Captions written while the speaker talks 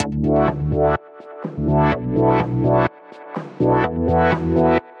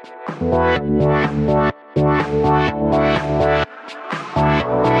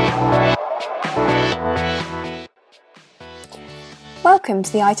Welcome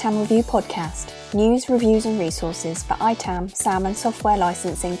to the ITAM Review podcast, news, reviews and resources for ITAM, SAM and software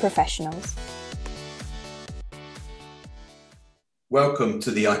licensing professionals. Welcome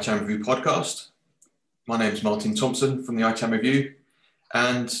to the ITAM Review podcast. My name is Martin Thompson from the ITAM Review,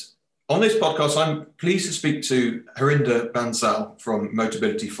 and on this podcast I'm pleased to speak to Harinder Bansal from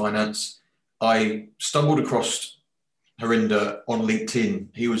Motability Finance. I stumbled across Harinder on LinkedIn.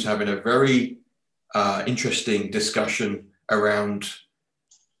 He was having a very interesting discussion around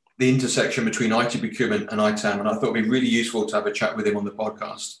the intersection between IT procurement and ITAM, and I thought it'd be really useful to have a chat with him on the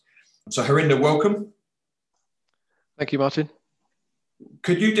podcast. So Harinder, welcome. Thank you, Martin.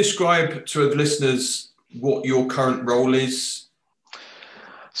 Could you describe to the listeners what your current role is?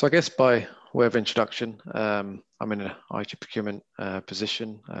 So I guess by way of introduction, I'm in an IT procurement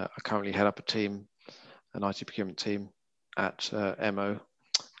position. I currently head up an IT procurement team at MO.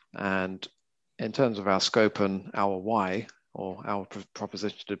 And in terms of our scope and our why, or our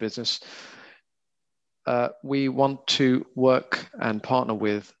proposition to the business, we want to work and partner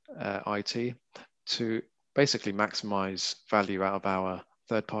with IT to basically maximize value out of our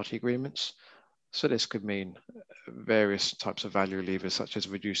third-party agreements. So this could mean various types of value levers, such as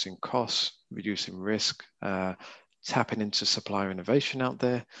reducing costs, reducing risk, tapping into supplier innovation out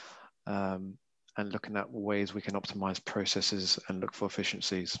there, and looking at ways we can optimize processes and look for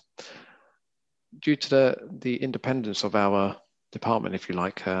efficiencies. Due to the independence of our department, if you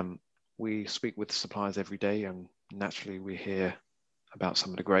like, we speak with suppliers every day, and naturally we hear about some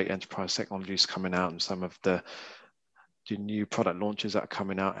of the great enterprise technologies coming out and some of the new product launches that are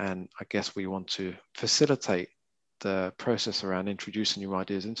coming out. And I guess we want to facilitate the process around introducing new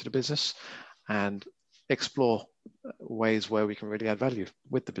ideas into the business and explore ways where we can really add value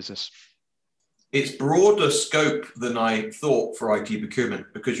with the business. It's broader scope than I thought for IT procurement,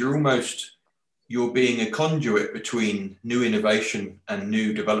 because you're being a conduit between new innovation and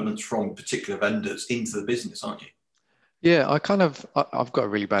new developments from particular vendors into the business, aren't you? Yeah, I've got a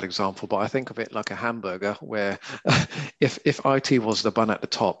really bad example, but I think of it like a hamburger where if IT was the bun at the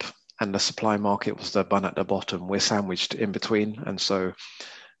top and the supply market was the bun at the bottom, we're sandwiched in between. And so,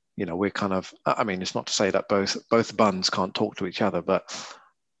 we're it's not to say that both buns can't talk to each other, but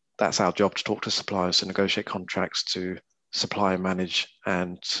that's our job, to talk to suppliers, to negotiate contracts, to supply and manage,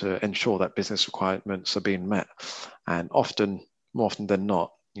 and to ensure that business requirements are being met. And more often than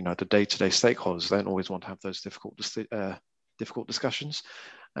not, the day-to-day stakeholders don't always want to have those difficult discussions,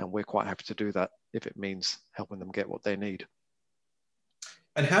 and we're quite happy to do that if it means helping them get what they need.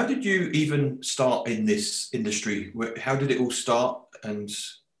 And how did you even start in this industry? How did it all start, and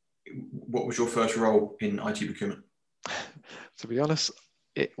what was your first role in IT procurement? To be honest,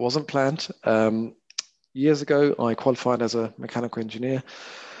 it wasn't planned. Years ago, I qualified as a mechanical engineer.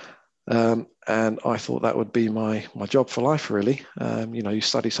 And I thought that would be my job for life, really. You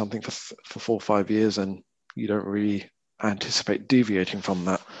study something for 4 or 5 years and you don't really anticipate deviating from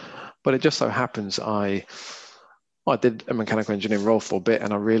that. But it just so happens I did a mechanical engineering role for a bit,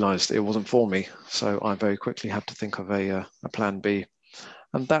 and I realized it wasn't for me. So I very quickly had to think of a plan B.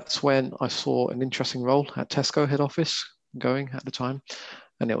 And that's when I saw an interesting role at Tesco head office going at the time.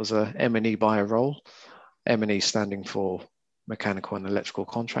 And it was a M&E buyer role, M&E standing for mechanical and electrical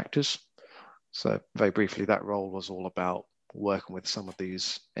contractors. So very briefly, that role was all about working with some of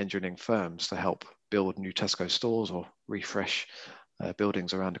these engineering firms to help build new Tesco stores or refresh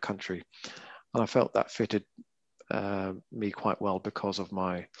buildings around the country. And I felt that fitted me quite well because of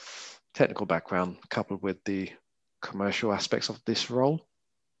my technical background coupled with the commercial aspects of this role.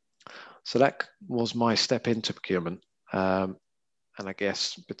 So that was my step into procurement. And I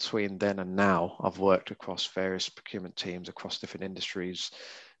guess between then and now, I've worked across various procurement teams across different industries,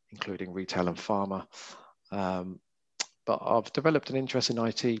 including retail and pharma. But I've developed an interest in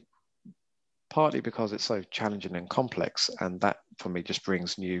IT partly because it's so challenging and complex. And that, for me, just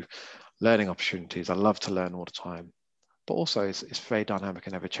brings new learning opportunities. I love to learn all the time. But also, it's very dynamic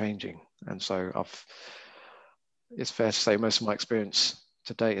and ever-changing. And so it's fair to say most of my experience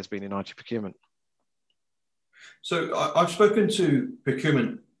to date has been in IT procurement. So I've spoken to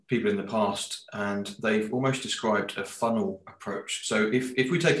procurement people in the past, and they've almost described a funnel approach. So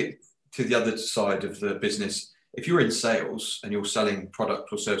if we take it to the other side of the business, if you're in sales and you're selling product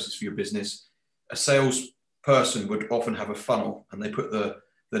or services for your business, a salesperson would often have a funnel, and they put the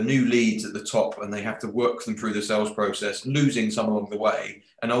new leads at the top, and they have to work them through the sales process, losing some along the way,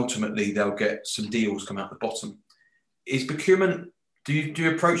 and ultimately they'll get some deals come out the bottom. Is procurement, do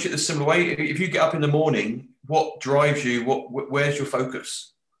you approach it the similar way? If you get up in the morning, what drives you? Where's your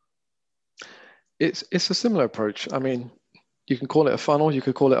focus? It's a similar approach. I mean, you can call it a funnel, you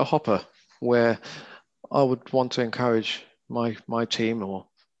could call it a hopper, where I would want to encourage my team, or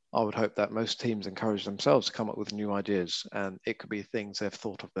I would hope that most teams encourage themselves to come up with new ideas, and it could be things they've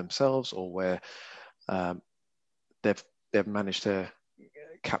thought of themselves, or where they've managed to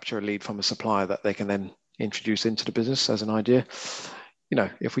capture a lead from a supplier that they can then introduce into the business as an idea.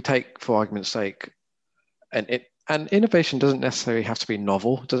 If we take, for argument's sake, and innovation doesn't necessarily have to be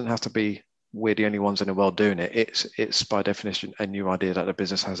novel. It doesn't have to be we're the only ones in the world doing it. It's by definition a new idea that the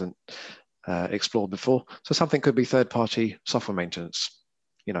business hasn't explored before. So something could be third-party software maintenance.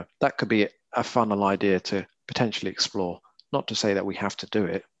 That could be a funnel idea to potentially explore. Not to say that we have to do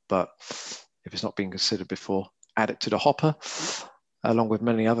it, but if it's not been considered before, add it to the hopper, along with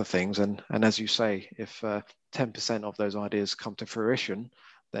many other things. And as you say, if 10% of those ideas come to fruition,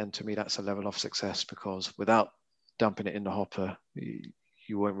 then to me that's a level of success, because without dumping it in the hopper,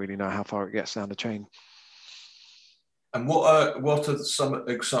 you won't really know how far it gets down the chain. And what are some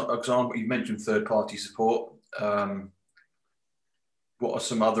examples? You mentioned third-party support. What are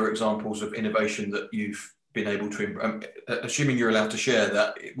some other examples of innovation that you've been able to, assuming you're allowed to share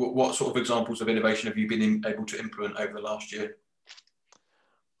that, what sort of examples of innovation have you been able to implement over the last year?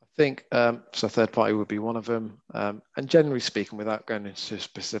 I think, so third party would be one of them. And generally speaking, without going into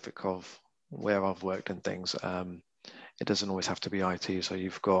specific of where I've worked and things, it doesn't always have to be IT. So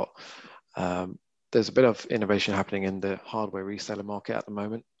you've got, there's a bit of innovation happening in the hardware reseller market at the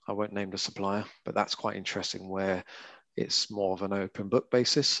moment. I won't name the supplier, but that's quite interesting, where it's more of an open book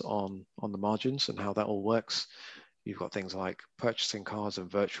basis on the margins and how that all works. You've got things like purchasing cards and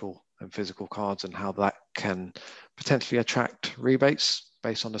virtual and physical cards, and how that can potentially attract rebates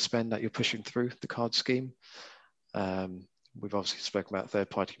based on the spend that you're pushing through the card scheme. We've obviously spoken about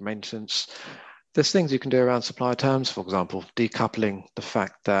third-party maintenance. There's things you can do around supplier terms, for example, decoupling the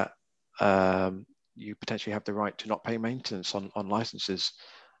fact that you potentially have the right to not pay maintenance on licenses,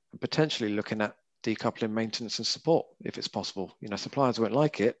 and potentially looking at decoupling maintenance and support if it's possible. Suppliers won't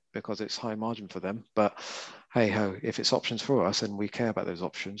like it because it's high margin for them, but hey ho, if it's options for us and we care about those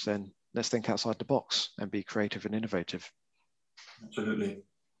options, then let's think outside the box and be creative and innovative. Absolutely.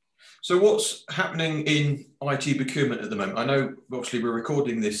 So what's happening in IT procurement at the moment? I know obviously we're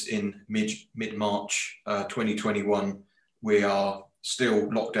recording this in mid-March 2021. We are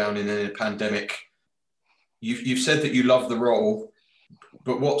still locked down in a pandemic. You've said that you love the role,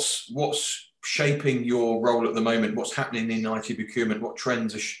 but what's shaping your role at the moment? What's happening in IT procurement? What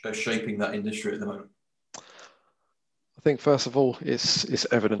trends are shaping that industry at the moment? I think first of all, it's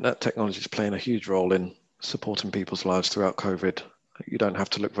evident that technology is playing a huge role in supporting people's lives throughout COVID. You don't have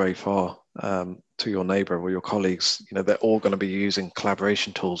to look very far to your neighbor or your colleagues. They're all going to be using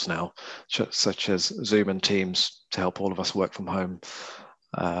collaboration tools now, such as Zoom and Teams, to help all of us work from home.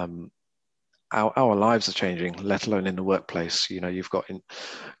 Our lives are changing, let alone in the workplace. You've got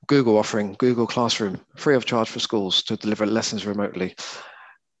Google offering Google Classroom free of charge for schools to deliver lessons remotely.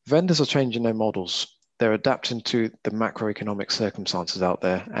 Vendors are changing their models. They're adapting to the macroeconomic circumstances out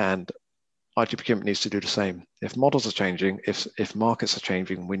there, and IT procurement needs to do the same. If models are changing, if markets are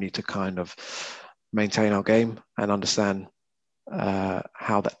changing, we need to kind of maintain our game and understand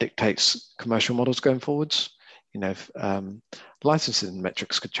how that dictates commercial models going forwards. If licensing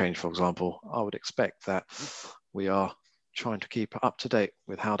metrics could change, for example, I would expect that we are trying to keep up to date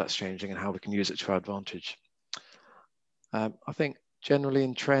with how that's changing and how we can use it to our advantage. I think generally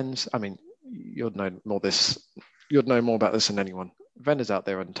in trends, you'd know more about this than anyone. Vendors out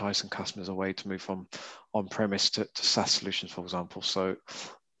there are enticing customers away to move from on-premise to SaaS solutions, for example. So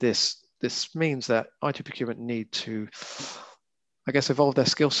this means that IT procurement need to, evolve their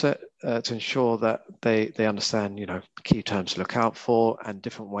skill set to ensure that they understand, key terms to look out for and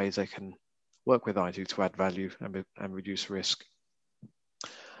different ways they can work with IT to add value and reduce risk.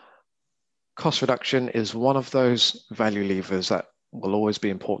 Cost reduction is one of those value levers that will always be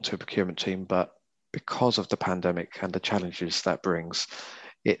important to a procurement team, but because of the pandemic and the challenges that brings,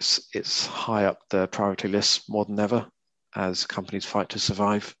 it's high up the priority list more than ever as companies fight to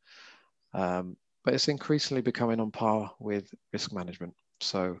survive. But it's increasingly becoming on par with risk management.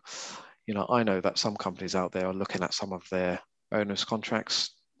 So, I know that some companies out there are looking at some of their onerous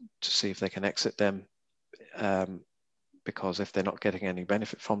contracts to see if they can exit them, because if they're not getting any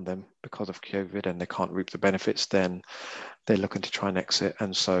benefit from them because of COVID and they can't reap the benefits, then they're looking to try and exit.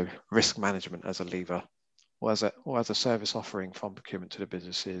 And so risk management as a lever or as a service offering from procurement to the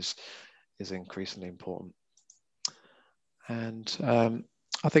business is increasingly important. And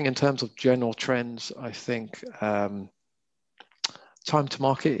I think in terms of general trends, I think time to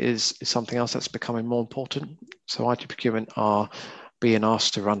market is something else that's becoming more important. So IT procurement are being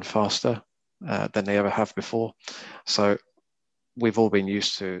asked to run faster than they ever have before. So we've all been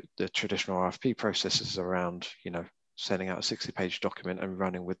used to the traditional RFP processes around, sending out a 60-page document and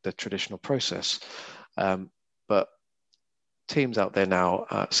running with the traditional process. But teams out there now,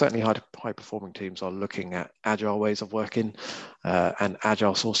 certainly high-performing teams, are looking at agile ways of working and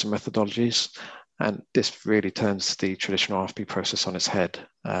agile sourcing methodologies. And this really turns the traditional RFP process on its head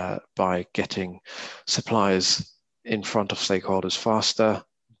by getting suppliers in front of stakeholders faster,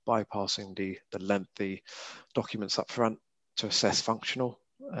 bypassing the lengthy documents up front to assess functional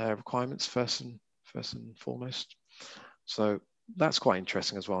requirements first and foremost. So that's quite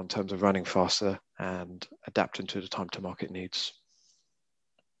interesting as well in terms of running faster and adapting to the time to market needs.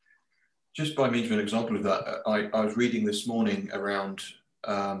 Just by means of an example of that, I was reading this morning around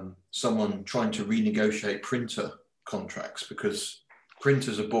someone trying to renegotiate printer contracts because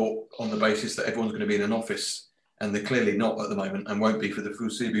printers are bought on the basis that everyone's going to be in an office, and they're clearly not at the moment and won't be for the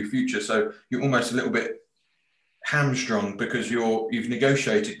foreseeable future. So you're almost a little bit hamstrung because you've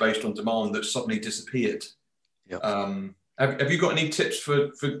negotiated based on demand that suddenly disappeared. Yep. Have you got any tips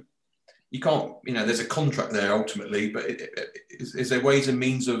for you can't, there's a contract there ultimately, but is there ways and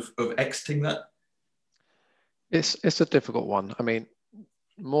means of exiting that? It's a difficult one. I mean,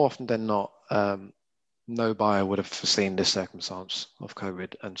 more often than not, no buyer would have foreseen this circumstance of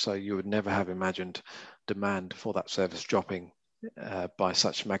COVID, and so you would never have imagined demand for that service dropping by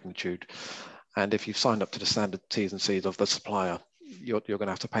such magnitude. And if you've signed up to the standard T's and C's of the supplier, you're going to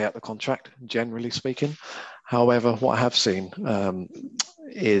have to pay out the contract, generally speaking. However, what I have seen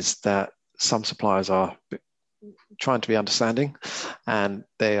is that some suppliers are trying to be understanding, and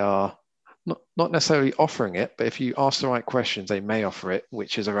they are not necessarily offering it, but if you ask the right questions, they may offer it,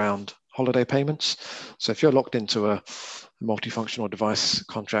 which is around holiday payments. So if you're locked into a multifunctional device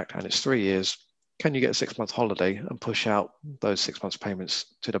contract and it's 3 years, can you get a 6 month holiday and push out those 6 months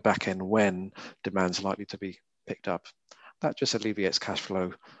payments to the back end when demand's likely to be picked up? That just alleviates cash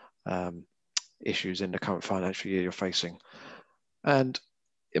flow issues in the current financial year you're facing. And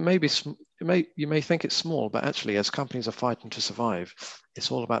you may think it's small, but actually as companies are fighting to survive,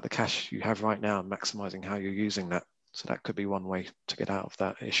 it's all about the cash you have right now and maximizing how you're using that. So that could be one way to get out of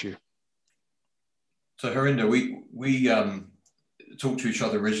that issue. So Harinder, we talked to each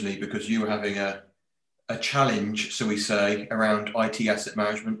other originally because you were having a challenge, so we say, around IT asset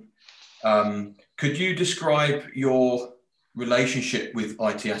management. Could you describe your relationship with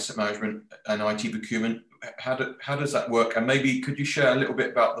IT asset management and IT procurement? How does that work? And maybe could you share a little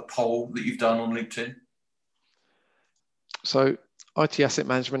bit about the poll that you've done on LinkedIn? So IT asset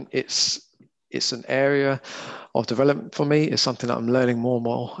management, it's an area of development for me. It's something that I'm learning more and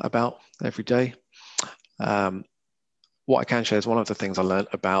more about every day. What I can share is one of the things I learned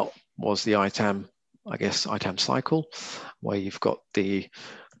about was the ITAM cycle, where you've got the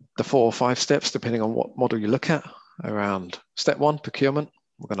 4 or 5 steps, depending on what model you look at, around step 1, procurement.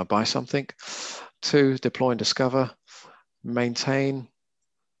 We're going to buy something. 2, deploy and discover, maintain,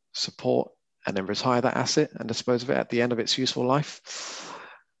 support, and then retire that asset and dispose of it at the end of its useful life.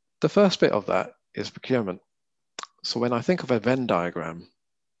 The first bit of that is procurement. So when I think of a Venn diagram,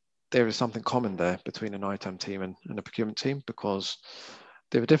 there is something common there between an ITAM team and a procurement team, because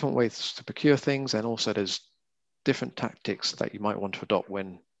there are different ways to procure things, and also there's different tactics that you might want to adopt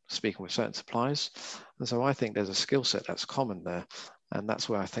when speaking with certain suppliers. And so I think there's a skill set that's common there. And that's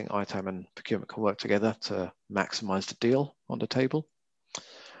where I think ITAM and procurement can work together to maximize the deal on the table.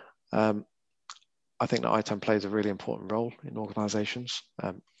 I think that ITAM plays a really important role in organizations.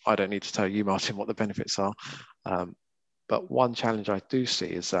 I don't need to tell you, Martin, what the benefits are. But one challenge I do see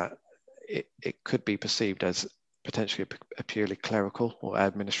is that it could be perceived as potentially a purely clerical or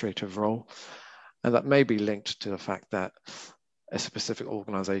administrative role. And that may be linked to the fact that a specific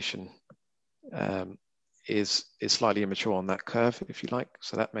organization is slightly immature on that curve, if you like.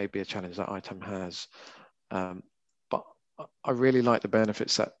 So that may be a challenge that ITAM has. But I really like the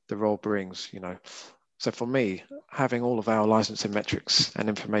benefits that the role brings, So for me, having all of our licensing metrics and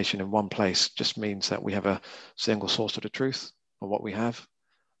information in one place just means that we have a single source of the truth of what we have.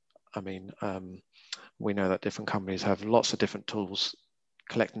 I mean, we know that different companies have lots of different tools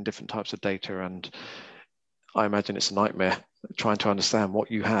collecting different types of data, and I imagine it's a nightmare trying to understand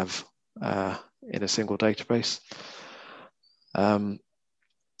what you have in a single database. From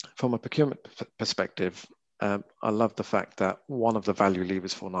a procurement perspective, I love the fact that one of the value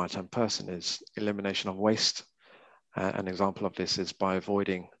levers for an ITAM person is elimination of waste. An example of this is by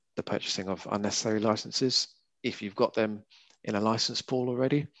avoiding the purchasing of unnecessary licenses. If you've got them in a license pool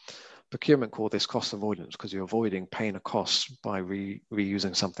already, procurement call this cost avoidance, because you're avoiding paying a cost by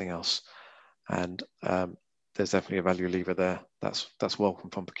reusing something else. And there's definitely a value lever there that's welcome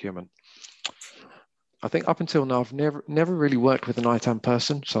from procurement. I think up until now, I've never really worked with an ITAM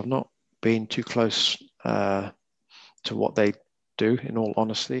person, so I've not been too close to what they do, in all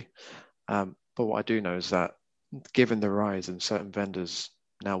honesty. But what I do know is that given the rise in certain vendors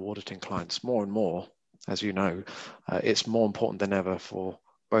now auditing clients more and more, as you know, it's more important than ever for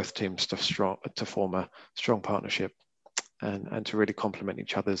both teams to form a strong partnership and to really complement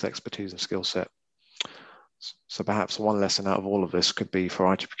each other's expertise and skill set. So perhaps one lesson out of all of this could be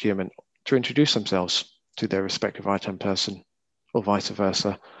for IT procurement to introduce themselves to their respective ITAM person or vice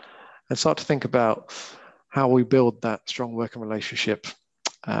versa, and start to think about how we build that strong working relationship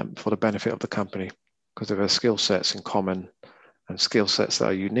for the benefit of the company, because there are skill sets in common and skill sets that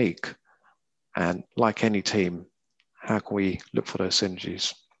are unique. And like any team, how can we look for those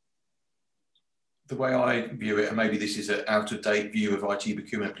synergies? The way I view it, and maybe this is an out-of-date view of IT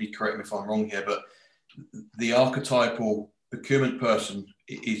procurement, please correct me if I'm wrong here, but the archetypal procurement person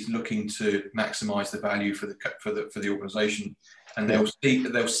is looking to maximize the value for the organization, and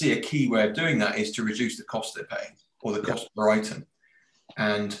they'll see a key way of doing that is to reduce the cost they're paying or the cost per item.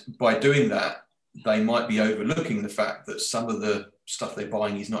 And by doing that, they might be overlooking the fact that some of the stuff they're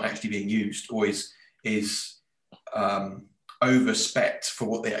buying is not actually being used or is over-spec'd for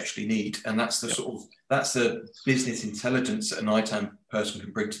what they actually need. And that's the that's the business intelligence that an ITAM person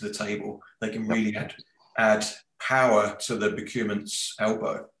can bring to the table. They can really add power to the procurement's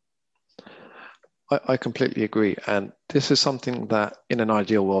elbow. I completely agree. And this is something that in an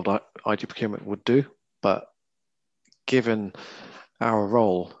ideal world, IT procurement would do, but given our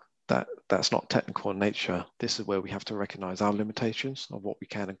role, that's not technical in nature. This is where we have to recognize our limitations of what we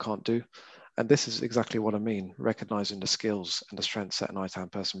can and can't do. And this is exactly what I mean, recognizing the skills and the strengths that an ITAM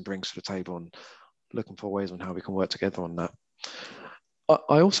person brings to the table and looking for ways on how we can work together on that.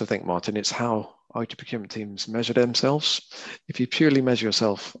 I also think, Martin, it's how IT procurement teams measure themselves. If you purely measure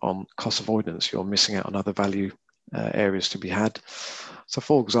yourself on cost avoidance, you're missing out on other value areas to be had. So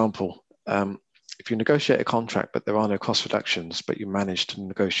for example, if you negotiate a contract, but there are no cost reductions, but you manage to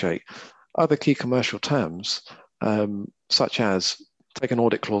negotiate other key commercial terms, such as take an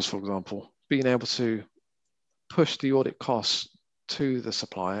audit clause, for example, being able to push the audit costs to the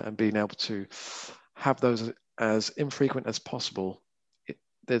supplier and being able to have those as infrequent as possible,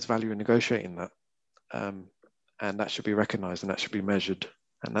 there's value in negotiating that. And that should be recognized and that should be measured.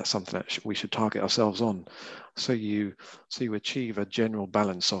 And that's something that we should target ourselves on. So you achieve a general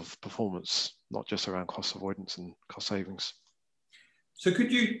balance of performance, not just around cost avoidance and cost savings. So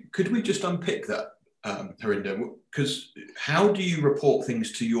could we just unpick that, Harinder? Because how do you report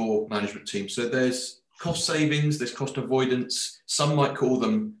things to your management team? So there's cost savings, there's cost avoidance. Some might call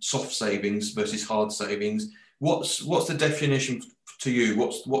them soft savings versus hard savings. What's the definition to you?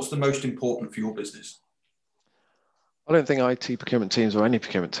 What's the most important for your business? I don't think IT procurement teams or any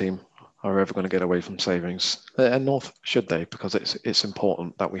procurement team are ever going to get away from savings, and nor should they, because it's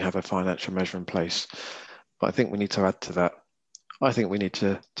important that we have a financial measure in place. But I think we need to add to that. I think we need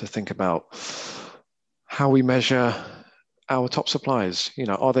to think about how we measure our top suppliers. You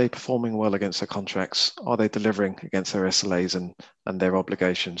know, are they performing well against their contracts? Are they delivering against their SLAs and their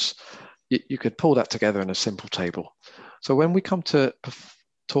obligations? You could pull that together in a simple table. So when we come to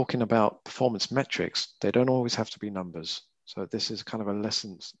talking about performance metrics, they don't always have to be numbers. So this is kind of a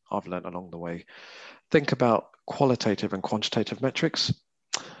lesson I've learned along the way. Think about qualitative and quantitative metrics.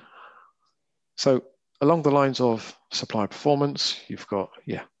 So along the lines of supply performance, you've got,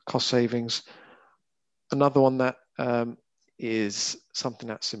 cost savings. Another one that is something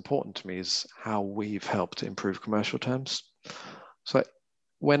that's important to me is how we've helped improve commercial terms. So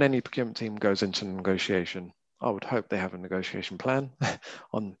when any procurement team goes into negotiation, I would hope they have a negotiation plan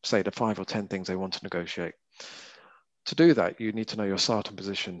on, say, the 5 or 10 things they want to negotiate. To do that, you need to know your starting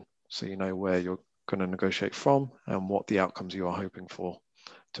position, so you know where you're going to negotiate from and what the outcomes you are hoping for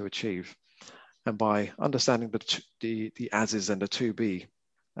to achieve. And by understanding the as-is and the to-be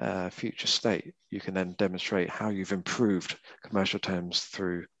future state, you can then demonstrate how you've improved commercial terms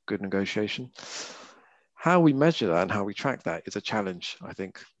through good negotiation. How we measure that and how we track that is a challenge I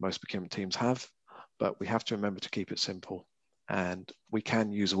think most procurement teams have. But we have to remember to keep it simple, and we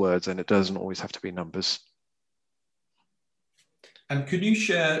can use words, and it doesn't always have to be numbers. And could you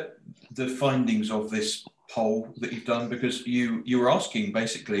share the findings of this poll that you've done? Because you were asking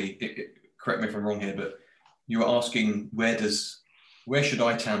basically, correct me if I'm wrong here, but you were asking where should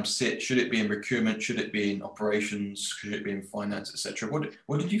ITAM sit? Should it be in procurement? Should it be in operations? Should it be in finance, etc.?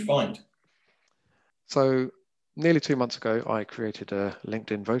 What did you find? So nearly 2 months ago, I created a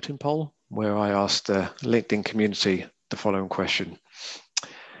LinkedIn voting poll where I asked the LinkedIn community the following question.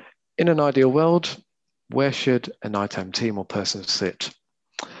 In an ideal world, where should an ITAM team or person sit?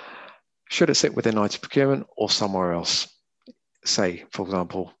 Should it sit within IT procurement or somewhere else? Say, for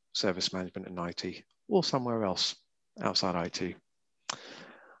example, service management and IT, or somewhere else. outside IT.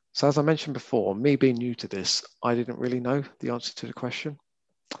 So as I mentioned before, me being new to this, I didn't really know the answer to the question.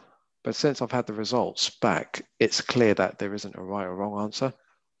 But since I've had the results back, it's clear that there isn't a right or wrong answer.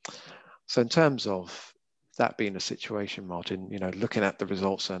 So in terms of that being a situation, Martin, looking at the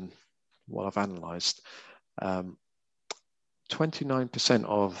results and what I've analysed, 29%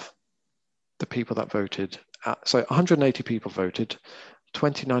 of the people that voted, so 180 people voted,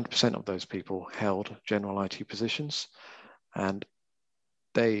 29% of those people held general IT positions, and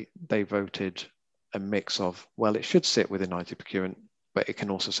they voted a mix of, well, it should sit within IT procurement, but it can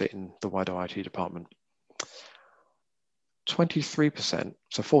also sit in the wider IT department. 23%,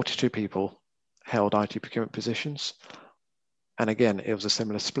 so 42 people held IT procurement positions. And again, it was a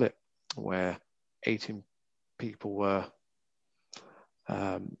similar split where 18 people were,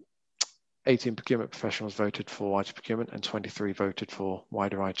 18 procurement professionals voted for IT procurement and 23 voted for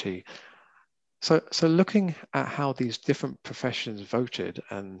wider IT. So looking at how these different professions voted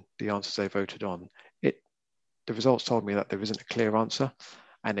and the answers they voted on, the results told me that there isn't a clear answer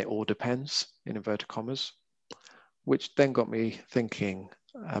and it all depends, in inverted commas, which then got me thinking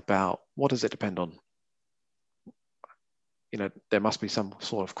about what does it depend on? There must be some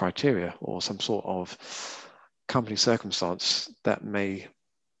sort of criteria or some sort of company circumstance that may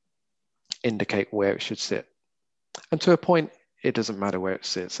indicate where it should sit. And to a point, it doesn't matter where it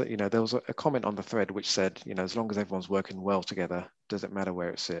sits. There was a comment on the thread which said, as long as everyone's working well together, does it matter where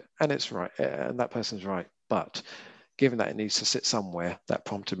it sits? And it's right, and that person's right. But given that it needs to sit somewhere, that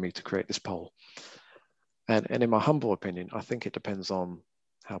prompted me to create this poll. And in my humble opinion, I think it depends on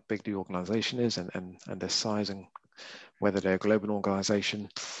how big the organization is and their size and whether they're a global organization.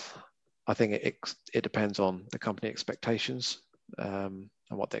 I think it depends on the company expectations and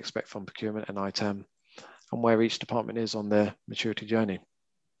what they expect from procurement and ITAM and where each department is on their maturity journey.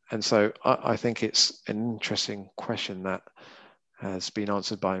 And so I think it's an interesting question that has been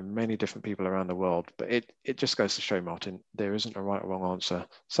answered by many different people around the world, but it just goes to show, Martin, there isn't a right or wrong answer.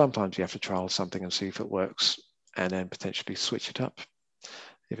 Sometimes you have to trial something and see if it works and then potentially switch it up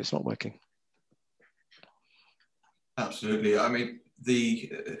if it's not working. Absolutely. I mean,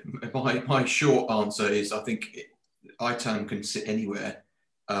 my short answer is I think ITAM can sit anywhere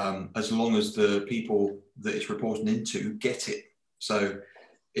as long as the people that it's reporting into get it. So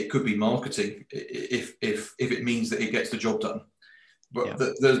it could be marketing if it means that it gets the job done. But yeah.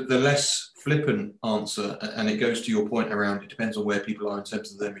 the less flippant answer, and it goes to your point around it depends on where people are in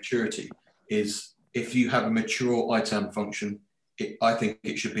terms of their maturity, is if you have a mature ITAM function, I think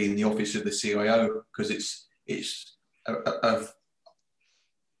it should be in the office of the CIO because it's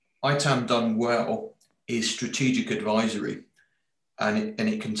ITAM done well is strategic advisory, and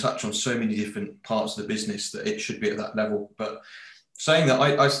it can touch on so many different parts of the business that it should be at that level. But saying that,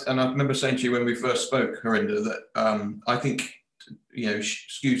 I remember saying to you when we first spoke, Harinder, that I think,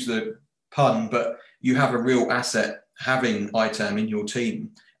 excuse the pun, but you have a real asset having ITAM in your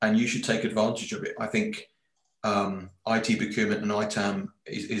team, and you should take advantage of it. I think IT procurement and ITAM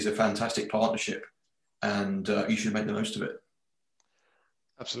is a fantastic partnership, and you should make the most of it.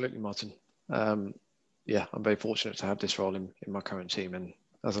 Absolutely, Martin. Yeah, I'm very fortunate to have this role in my current team. And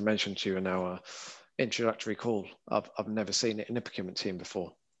as I mentioned to you in our introductory call, I've never seen it in a procurement team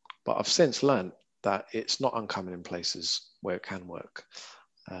before. But I've since learned that it's not uncommon in places where it can work.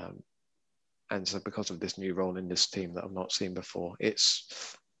 And so because of this new role in this team that I've not seen before,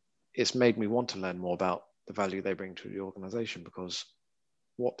 it's made me want to learn more about the value they bring to the organization, because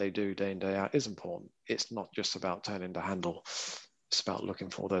what they do day in, day out is important. It's not just about turning the handle. It's about looking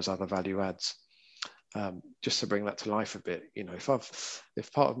for those other value adds. Just to bring that to life a bit,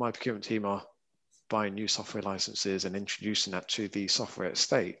 if part of my procurement team are buying new software licenses and introducing that to the software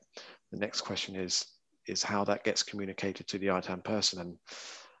estate, the next question is how that gets communicated to the ITAM person and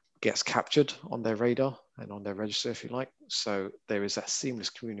gets captured on their radar and on their register, if you like. So there is that seamless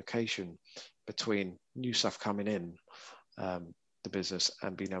communication between new stuff coming in the business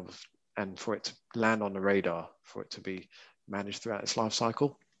and being able and for it to land on the radar, for it to be managed throughout its life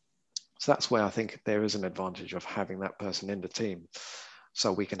cycle. So that's where I think there is an advantage of having that person in the team.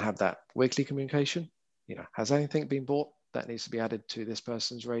 So we can have that weekly communication. Has anything been bought that needs to be added to this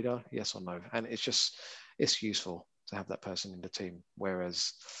person's radar? Yes or no? And it's useful to have that person in the team.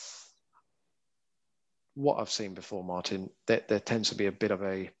 Whereas what I've seen before, Martin, there tends to be a bit of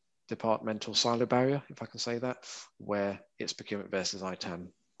a departmental silo barrier, if I can say that, where it's procurement versus ITAM.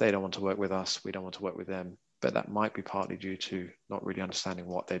 They don't want to work with us. We don't want to work with them. But that might be partly due to not really understanding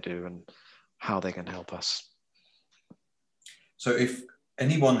what they do and how they can help us. So if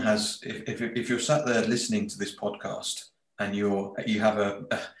anyone has, if you're sat there listening to this podcast and you have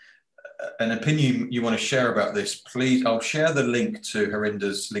an opinion you want to share about this, please, I'll share the link to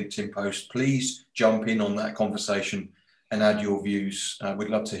Harinder's LinkedIn post. Please jump in on that conversation and add your views. We'd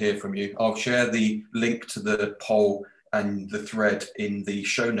love to hear from you. I'll share the link to the poll and the thread in the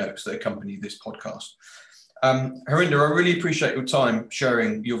show notes that accompany this podcast. Harinder, I really appreciate your time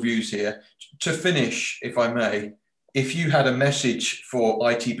sharing your views here. To finish, if I may, if you had a message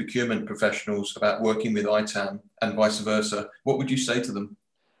for IT procurement professionals about working with ITAM and vice versa, what would you say to them?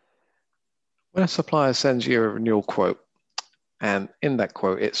 When a supplier sends you a renewal quote, and in that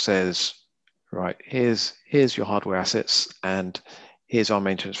quote it says, right, here's your hardware assets and here's our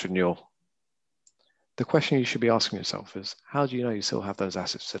maintenance renewal. The question you should be asking yourself is, how do you know you still have those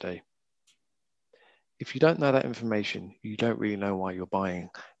assets today? If you don't know that information, you don't really know why you're buying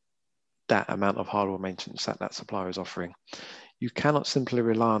that amount of hardware maintenance that supplier is offering. You cannot simply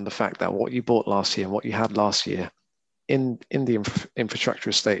rely on the fact that what you bought last year and what you had last year in the infrastructure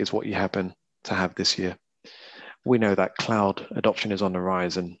estate is what you happen to have this year. We know that cloud adoption is on the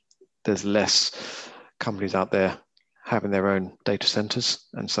rise and there's less companies out there having their own data centers.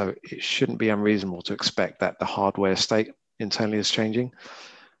 And so it shouldn't be unreasonable to expect that the hardware estate internally is changing.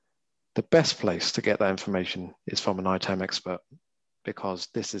 The best place to get that information is from an ITAM expert, because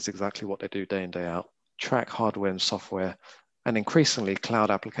this is exactly what they do day in, day out, track hardware and software, and increasingly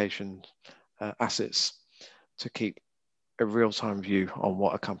cloud application assets to keep a real-time view on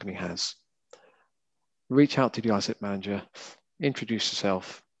what a company has. Reach out to the asset manager, introduce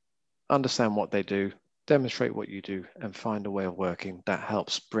yourself, understand what they do, demonstrate what you do, and find a way of working that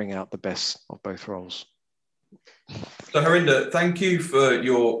helps bring out the best of both roles. So Harinder, thank you for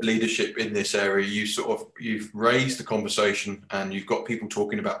your leadership in this area. You've raised the conversation and you've got people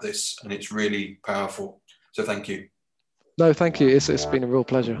talking about this, and it's really powerful. So thank you. No, thank you. It's been a real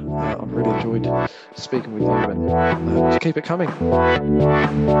pleasure. I've really enjoyed speaking with you, and keep it coming.